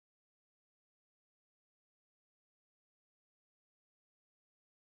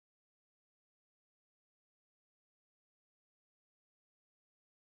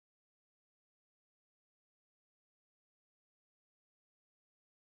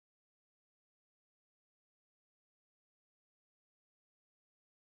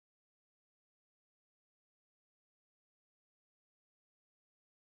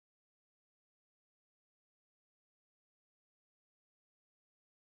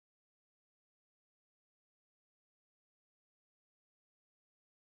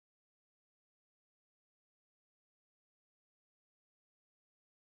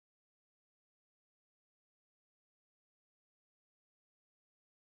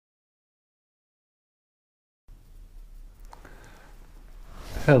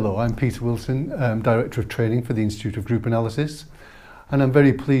Hello, I'm Peter Wilson, Director of Training for the Institute of Group Analysis, and I'm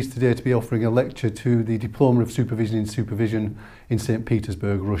very pleased today to be offering a lecture to the Diploma of Supervision in Supervision in St.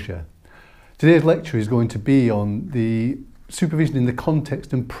 Petersburg, Russia. Today's lecture is going to be on the supervision in the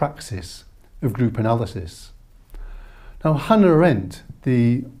context and praxis of group analysis. Now, Hannah Arendt,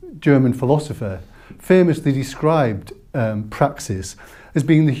 the German philosopher, famously described praxis as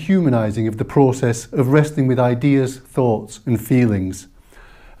being the humanising of the process of wrestling with ideas, thoughts and feelings.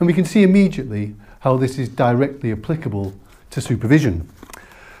 And we can see immediately how this is directly applicable to supervision.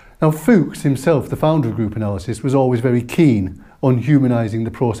 Now, Fuchs himself, the founder of group analysis, was always very keen on humanising the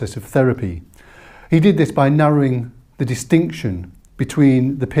process of therapy. He did this by narrowing the distinction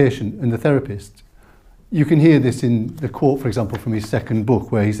between the patient and the therapist. You can hear this in the quote, for example, from his second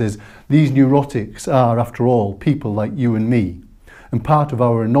book, where he says, "These neurotics are, after all, people like you and me. And part of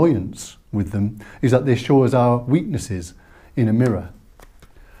our annoyance with them is that they show us our weaknesses in a mirror."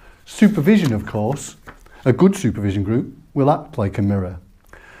 Supervision, of course, a good supervision group will act like a mirror.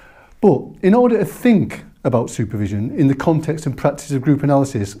 But in order to think about supervision in the context and practice of group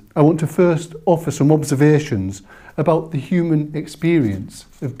analysis, I want to first offer some observations about the human experience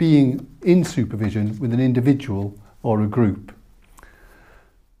of being in supervision with an individual or a group.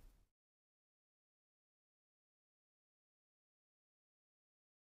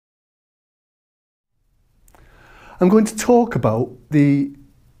 I'm going to talk about the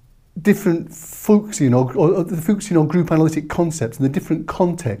different Fuchsian or the Fuchsian or group analytic concepts and the different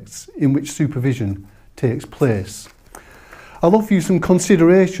contexts in which supervision takes place. I'll offer you some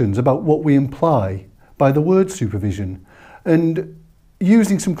considerations about what we imply by the word supervision, and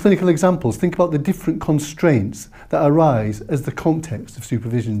using some clinical examples, think about the different constraints that arise as the context of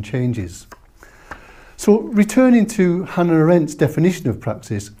supervision changes. So, returning to Hannah Arendt's definition of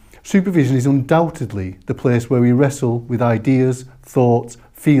praxis, supervision is undoubtedly the place where we wrestle with ideas, thoughts,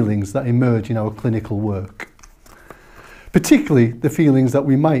 feelings that emerge in our clinical work. Particularly the feelings that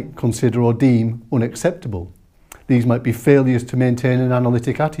we might consider or deem unacceptable. These might be failures to maintain an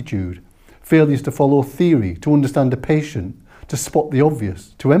analytic attitude, failures to follow theory, to understand a patient, to spot the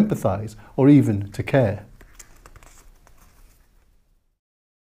obvious, to empathise, or even to care.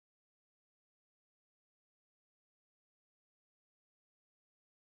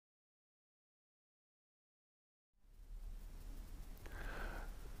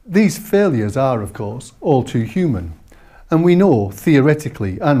 These failures are, of course, all too human, and we know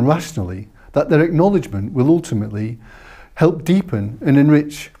theoretically and rationally that their acknowledgement will ultimately help deepen and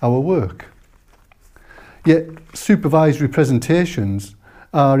enrich our work. Yet supervised representations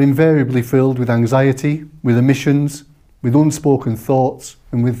are invariably filled with anxiety, with omissions, with unspoken thoughts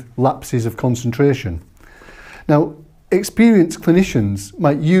and with lapses of concentration. Now, experienced clinicians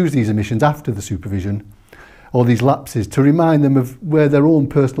might use these omissions after the supervision or these lapses to remind them of where their own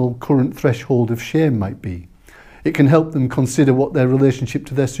personal current threshold of shame might be. It can help them consider what their relationship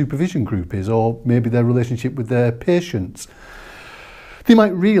to their supervision group is, or maybe their relationship with their patients. They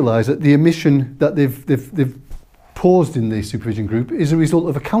might realise that the omission that they've paused in the supervision group is a result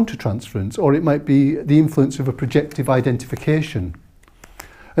of a countertransference, or it might be the influence of a projective identification.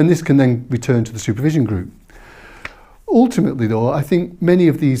 And this can then return to the supervision group. Ultimately, though, I think many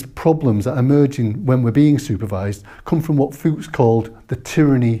of these problems that are emerging when we're being supervised come from what Fuchs called the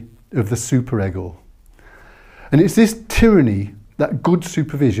tyranny of the superego. And it's this tyranny that good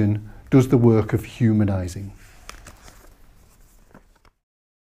supervision does the work of humanising.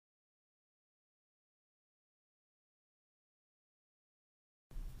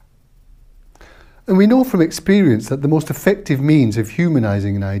 And we know from experience that the most effective means of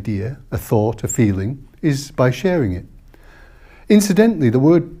humanising an idea, a thought, a feeling, is by sharing it. Incidentally, the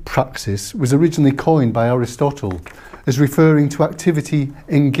word praxis was originally coined by Aristotle as referring to activity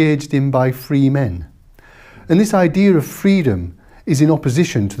engaged in by free men. And this idea of freedom is in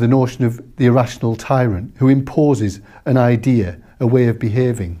opposition to the notion of the irrational tyrant who imposes an idea, a way of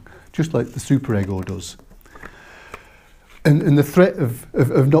behaving, just like the superego does. And the threat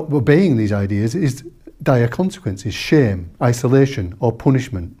of not obeying these ideas is dire consequences, shame, isolation or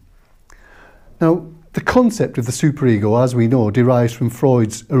punishment. Now, the concept of the superego, as we know, derives from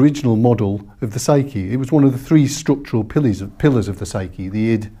Freud's original model of the psyche. It was one of the three structural pillars of the psyche,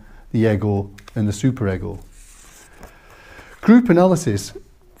 the id, the ego and the superego. Group analysis,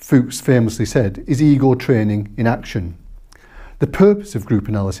 Fuchs famously said, is ego training in action. The purpose of group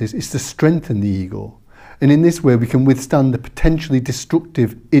analysis is to strengthen the ego, and in this way we can withstand the potentially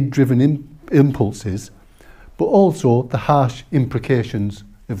destructive id-driven impulses, but also the harsh implications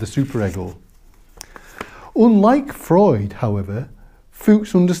of the superego. Unlike Freud, however,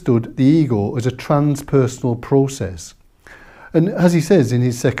 Fuchs understood the ego as a transpersonal process, And as he says in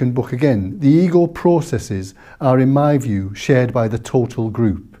his second book again, the ego processes are, in my view, shared by the total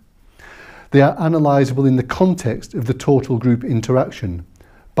group. They are analysable in the context of the total group interaction,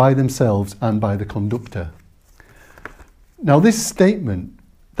 by themselves and by the conductor. Now, this statement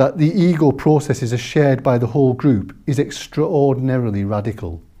that the ego processes are shared by the whole group is extraordinarily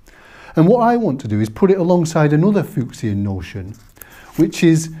radical. And what I want to do is put it alongside another Fuchsian notion, which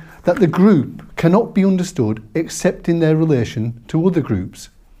is that the group cannot be understood except in their relation to other groups.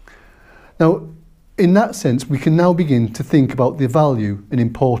 Now, in that sense, we can now begin to think about the value and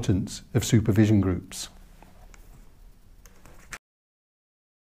importance of supervision groups.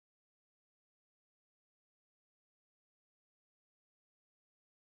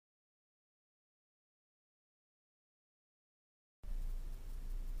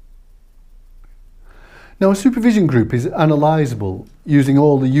 Now, a supervision group is analysable using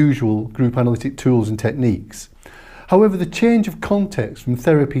all the usual group analytic tools and techniques. However, the change of context from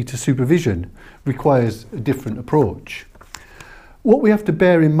therapy to supervision requires a different approach. What we have to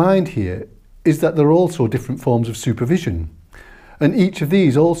bear in mind here is that there are also different forms of supervision, and each of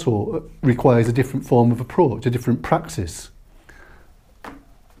these also requires a different form of approach, a different praxis.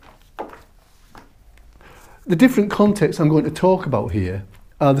 The different contexts I'm going to talk about here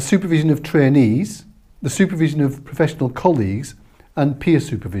are the supervision of trainees, the supervision of professional colleagues, and peer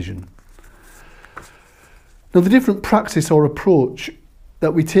supervision. Now, the different praxis or approach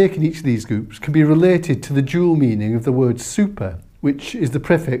that we take in each of these groups can be related to the dual meaning of the word super, which is the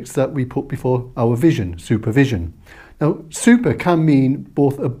prefix that we put before our vision, supervision. Now, super can mean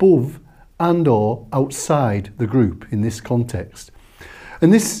both above and or outside the group in this context.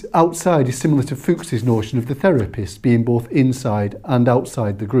 And this outside is similar to Fuchs's notion of the therapist being both inside and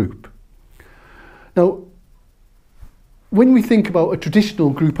outside the group. Now, when we think about a traditional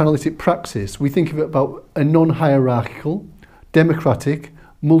group analytic praxis, we think of it about a non-hierarchical, democratic,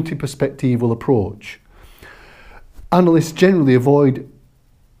 multi-perspectival approach. Analysts generally avoid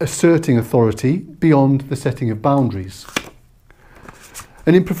asserting authority beyond the setting of boundaries.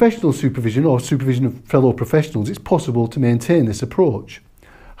 And in professional supervision or supervision of fellow professionals, it's possible to maintain this approach.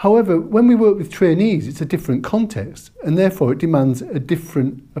 However, when we work with trainees, it's a different context, and therefore it demands a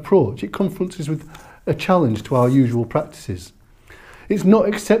different approach. It confronts us with a challenge to our usual practices. It's not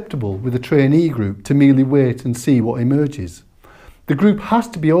acceptable with a trainee group to merely wait and see what emerges. The group has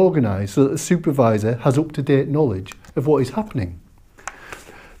to be organised so that the supervisor has up-to-date knowledge of what is happening.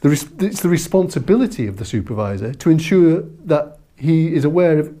 It's the responsibility of the supervisor to ensure that he is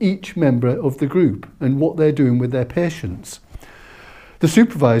aware of each member of the group and what they're doing with their patients. The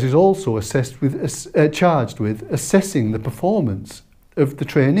supervisor is also charged with assessing the performance of the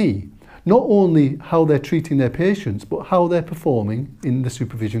trainee, not only how they're treating their patients, but how they're performing in the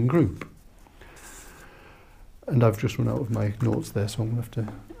supervision group. And I've just run out of my notes there, so I'm going to have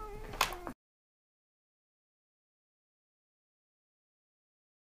to...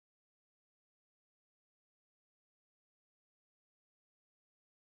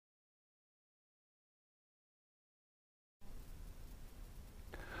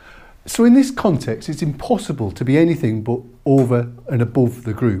 So in this context, it's impossible to be anything but over and above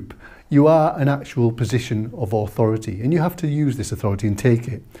the group. You are an actual position of authority, and you have to use this authority and take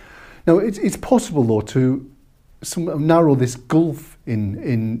it. Now, it's possible, though, to narrow this gulf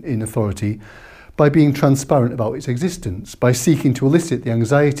in authority by being transparent about its existence, by seeking to elicit the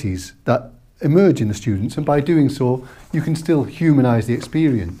anxieties that emerge in the students, and by doing so, you can still humanise the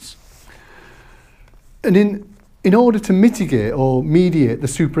experience. And in order to mitigate or mediate the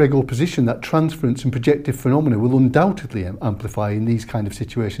superego position that transference and projective phenomena will undoubtedly amplify in these kind of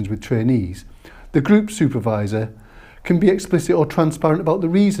situations with trainees, the group supervisor can be explicit or transparent about the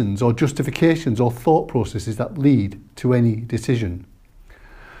reasons or justifications or thought processes that lead to any decision.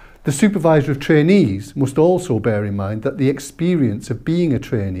 The supervisor of trainees must also bear in mind that the experience of being a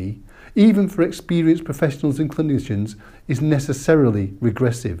trainee, even for experienced professionals and clinicians, is necessarily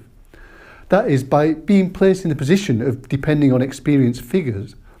regressive. That is, by being placed in the position of depending on experienced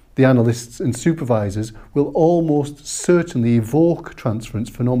figures, the analysts and supervisors will almost certainly evoke transference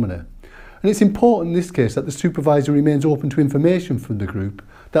phenomena. And it's important in this case that the supervisor remains open to information from the group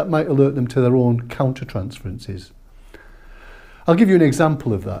that might alert them to their own counter-transferences. I'll give you an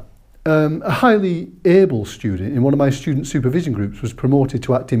example of that. A highly able student in one of my student supervision groups was promoted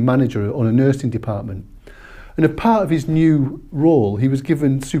to acting manager on a nursing department. And as part of his new role, he was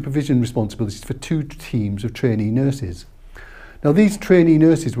given supervision responsibilities for 2 teams of trainee nurses. Now, these trainee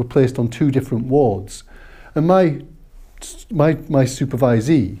nurses were placed on 2 different wards, and my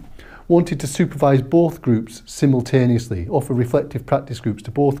supervisee wanted to supervise both groups simultaneously, offer reflective practice groups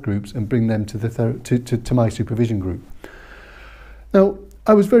to both groups, and bring them to my supervision group. Now,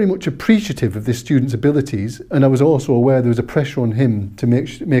 I was very much appreciative of this student's abilities, and I was also aware there was a pressure on him to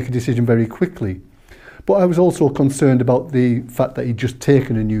make a decision very quickly. But I was also concerned about the fact that he'd just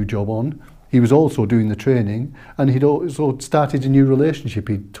taken a new job on. He was also doing the training, and he'd also started a new relationship,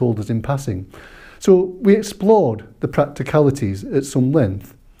 he'd told us in passing. So we explored the practicalities at some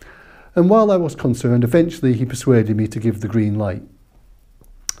length. And while I was concerned, eventually he persuaded me to give the green light.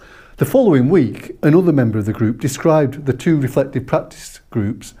 The following week, another member of the group described the two reflective practice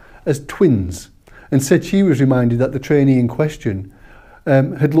groups as twins and said she was reminded that the trainee in question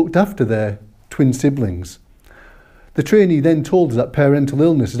had looked after their twin siblings. The trainee then told us that parental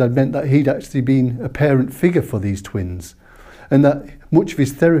illness had meant that he'd actually been a parent figure for these twins, and that much of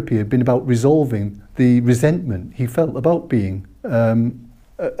his therapy had been about resolving the resentment he felt about being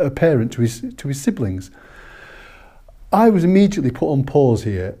a parent to his siblings. I was immediately put on pause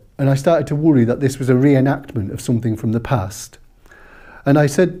here, and I started to worry that this was a reenactment of something from the past. And I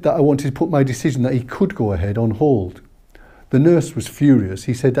said that I wanted to put my decision that he could go ahead on hold. The nurse was furious.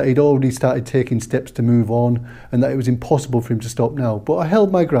 He said that he'd already started taking steps to move on and that it was impossible for him to stop now. But I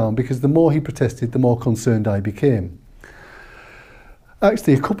held my ground because the more he protested, the more concerned I became.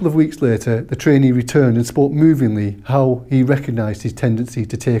 Actually, a couple of weeks later, the trainee returned and spoke movingly how he recognised his tendency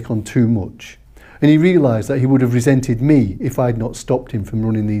to take on too much. And he realised that he would have resented me if I'd not stopped him from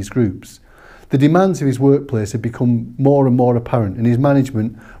running these groups. The demands of his workplace had become more and more apparent, and his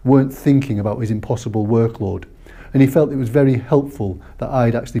management weren't thinking about his impossible workload. And he felt it was very helpful that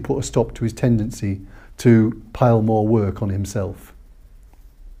I'd actually put a stop to his tendency to pile more work on himself.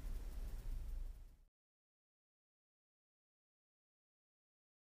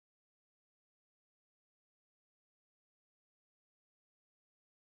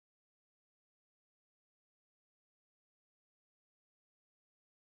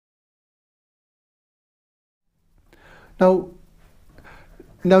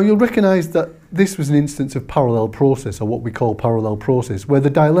 Now you'll recognise that this was an instance of parallel process, or what we call parallel process, where the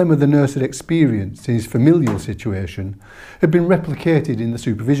dilemma the nurse had experienced in his familial situation had been replicated in the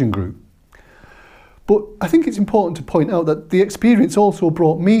supervision group. But I think it's important to point out that the experience also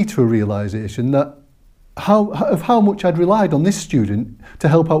brought me to a realisation that of how much I'd relied on this student to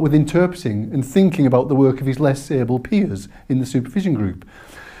help out with interpreting and thinking about the work of his less able peers in the supervision group.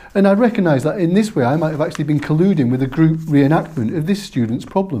 And I recognised that in this way I might have actually been colluding with a group reenactment of this student's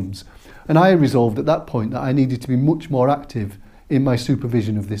problems. And I resolved at that point that I needed to be much more active in my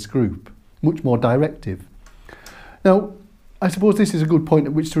supervision of this group, much more directive. Now, I suppose this is a good point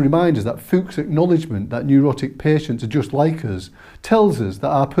at which to remind us that Fuchs' acknowledgement that neurotic patients are just like us tells us that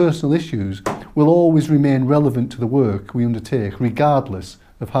our personal issues will always remain relevant to the work we undertake, regardless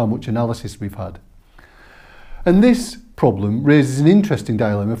of how much analysis we've had. And this problem raises an interesting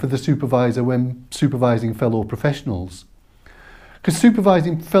dilemma for the supervisor when supervising fellow professionals. Because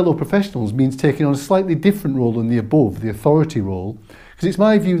supervising fellow professionals means taking on a slightly different role than the above, the authority role, because it's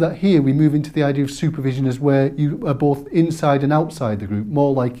my view that here we move into the idea of supervision as where you are both inside and outside the group,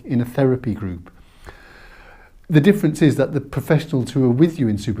 more like in a therapy group. The difference is that the professionals who are with you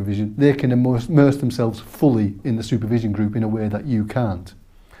in supervision, they can immerse themselves fully in the supervision group in a way that you can't.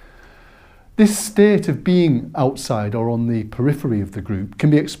 This state of being outside or on the periphery of the group can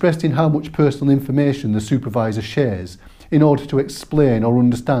be expressed in how much personal information the supervisor shares in order to explain or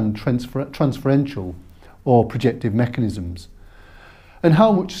understand transferential or projective mechanisms. And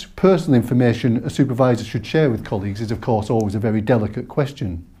how much personal information a supervisor should share with colleagues is of course always a very delicate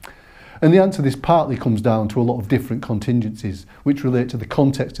question. And the answer to this partly comes down to a lot of different contingencies which relate to the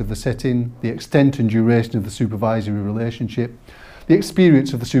context of the setting, the extent and duration of the supervisory relationship, the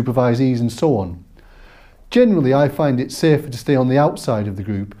experience of the supervisees and so on. Generally, I find it safer to stay on the outside of the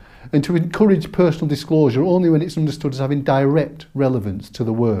group and to encourage personal disclosure only when it's understood as having direct relevance to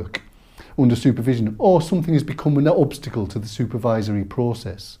the work under supervision or something has become an obstacle to the supervisory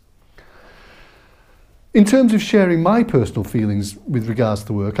process. In terms of sharing my personal feelings with regards to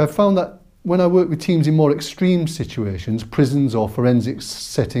the work, I've found that when I work with teams in more extreme situations, prisons or forensics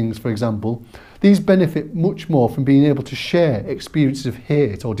settings, for example, these benefit much more from being able to share experiences of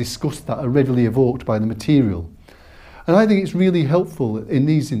hate or disgust that are readily evoked by the material. And I think it's really helpful in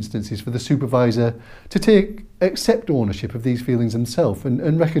these instances for the supervisor to accept ownership of these feelings themselves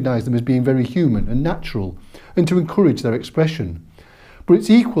and recognise them as being very human and natural and to encourage their expression. But it's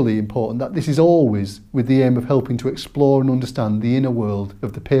equally important that this is always with the aim of helping to explore and understand the inner world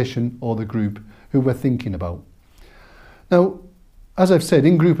of the patient or the group who we're thinking about. Now, as I've said,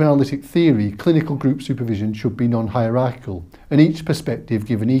 in group analytic theory, clinical group supervision should be non-hierarchical and each perspective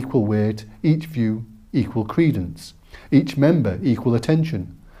given equal weight, each view equal credence, each member equal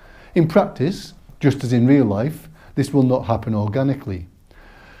attention. In practice, just as in real life, This will not happen organically.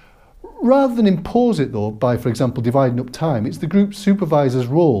 Rather than impose it though by, for example, dividing up time, it's the group supervisor's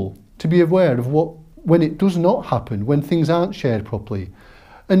role to be aware of when it does not happen, when things aren't shared properly,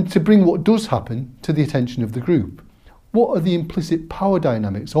 and to bring what does happen to the attention of the group. What are the implicit power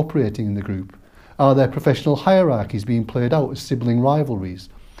dynamics operating in the group? Are there professional hierarchies being played out as sibling rivalries?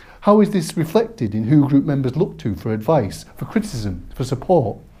 How is this reflected in who group members look to for advice, for criticism, for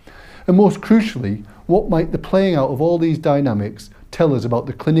support? And most crucially, what might the playing out of all these dynamics tell us about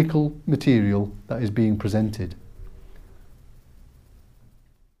the clinical material that is being presented?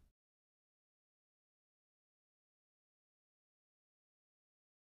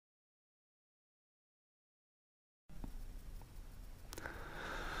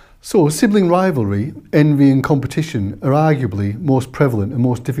 So, sibling rivalry, envy and competition are arguably most prevalent and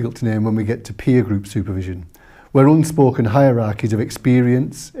most difficult to name when we get to peer group supervision, where unspoken hierarchies of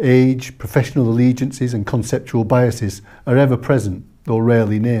experience, age, professional allegiances and conceptual biases are ever present, though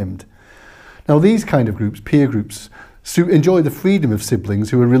rarely named. Now these kind of groups, peer groups, enjoy the freedom of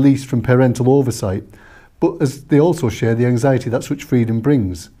siblings who are released from parental oversight, but as they also share the anxiety that such freedom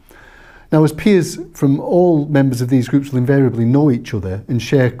brings. Now, as peers from all members of these groups will invariably know each other and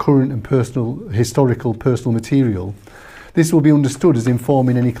share current and historical personal material, this will be understood as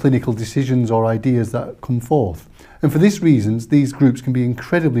informing any clinical decisions or ideas that come forth. And for this reason, these groups can be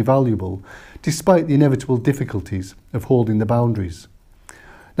incredibly valuable, despite the inevitable difficulties of holding the boundaries.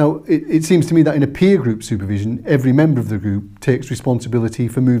 Now, it seems to me that in a peer group supervision, every member of the group takes responsibility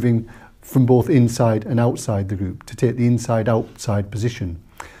for moving from both inside and outside the group, to take the inside-outside position.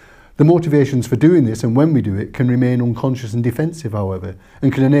 The motivations for doing this, and when we do it, can remain unconscious and defensive, however,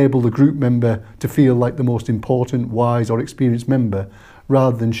 and can enable the group member to feel like the most important, wise or experienced member,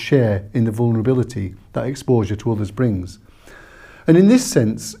 rather than share in the vulnerability that exposure to others brings. And in this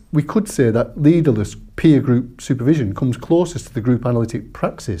sense, we could say that leaderless peer group supervision comes closest to the group analytic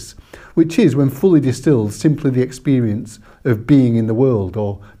praxis, which is, when fully distilled, simply the experience of being in the world,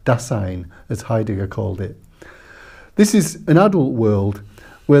 or Dasein, as Heidegger called it. This is an adult world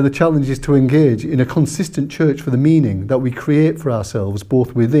where the challenge is to engage in a consistent search for the meaning that we create for ourselves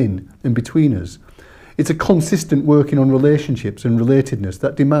both within and between us. It's a consistent working on relationships and relatedness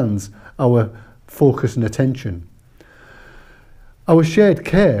that demands our focus and attention. Our shared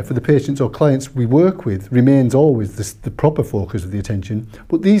care for the patients or clients we work with remains always the proper focus of the attention,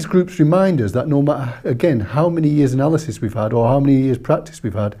 but these groups remind us that no matter, again, how many years analysis we've had or how many years practice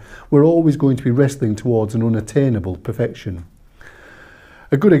we've had, we're always going to be wrestling towards an unattainable perfection.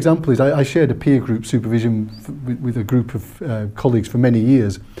 A good example is I shared a peer group supervision with a group of colleagues for many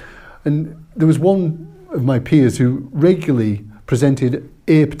years, and there was one of my peers who regularly presented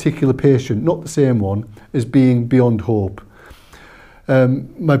a particular patient, not the same one, as being beyond hope.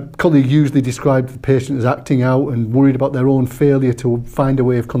 My colleague usually described the patient as acting out and worried about their own failure to find a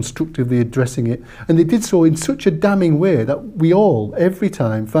way of constructively addressing it, and they did so in such a damning way that we all, every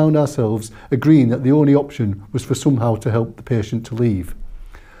time, found ourselves agreeing that the only option was for somehow to help the patient to leave.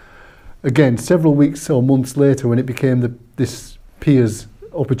 Again, several weeks or months later, when it became this peer's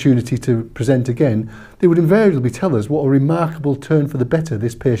opportunity to present again, they would invariably tell us what a remarkable turn for the better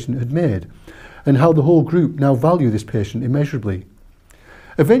this patient had made, and how the whole group now value this patient immeasurably.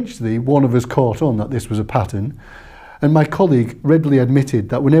 Eventually, one of us caught on that this was a pattern, and my colleague readily admitted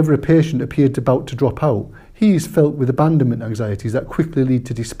that whenever a patient appeared about to drop out, he is felt with abandonment anxieties that quickly lead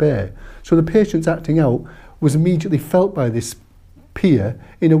to despair. So the patient's acting out was immediately felt by this peer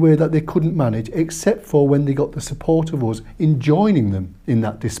in a way that they couldn't manage, except for when they got the support of us in joining them in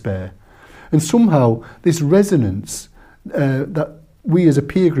that despair. And somehow this resonance that we as a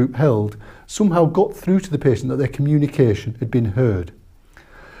peer group held somehow got through to the patient that their communication had been heard.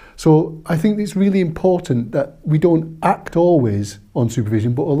 So I think it's really important that we don't act always on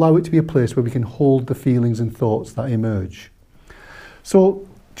supervision, but allow it to be a place where we can hold the feelings and thoughts that emerge. So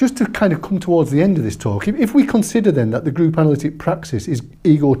just to kind of come towards the end of this talk, if we consider then that the group analytic praxis is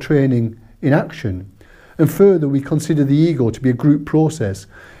ego training in action, and further we consider the ego to be a group process,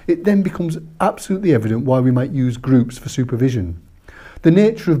 it then becomes absolutely evident why we might use groups for supervision. The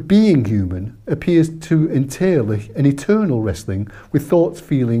nature of being human appears to entail an eternal wrestling with thoughts,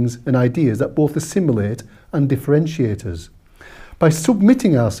 feelings and ideas that both assimilate and differentiate us. By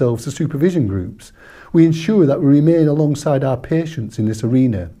submitting ourselves to supervision groups, we ensure that we remain alongside our patients in this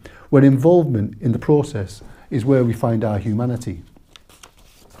arena, where involvement in the process is where we find our humanity.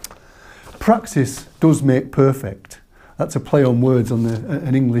 Praxis does make perfect. That's a play on words on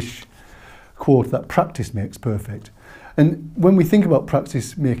an English quote that practice makes perfect. And when we think about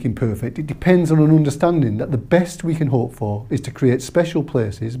practice making perfect, it depends on an understanding that the best we can hope for is to create special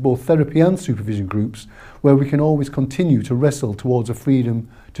places, both therapy and supervision groups, where we can always continue to wrestle towards a freedom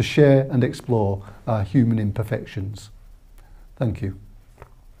to share and explore our human imperfections. Thank you.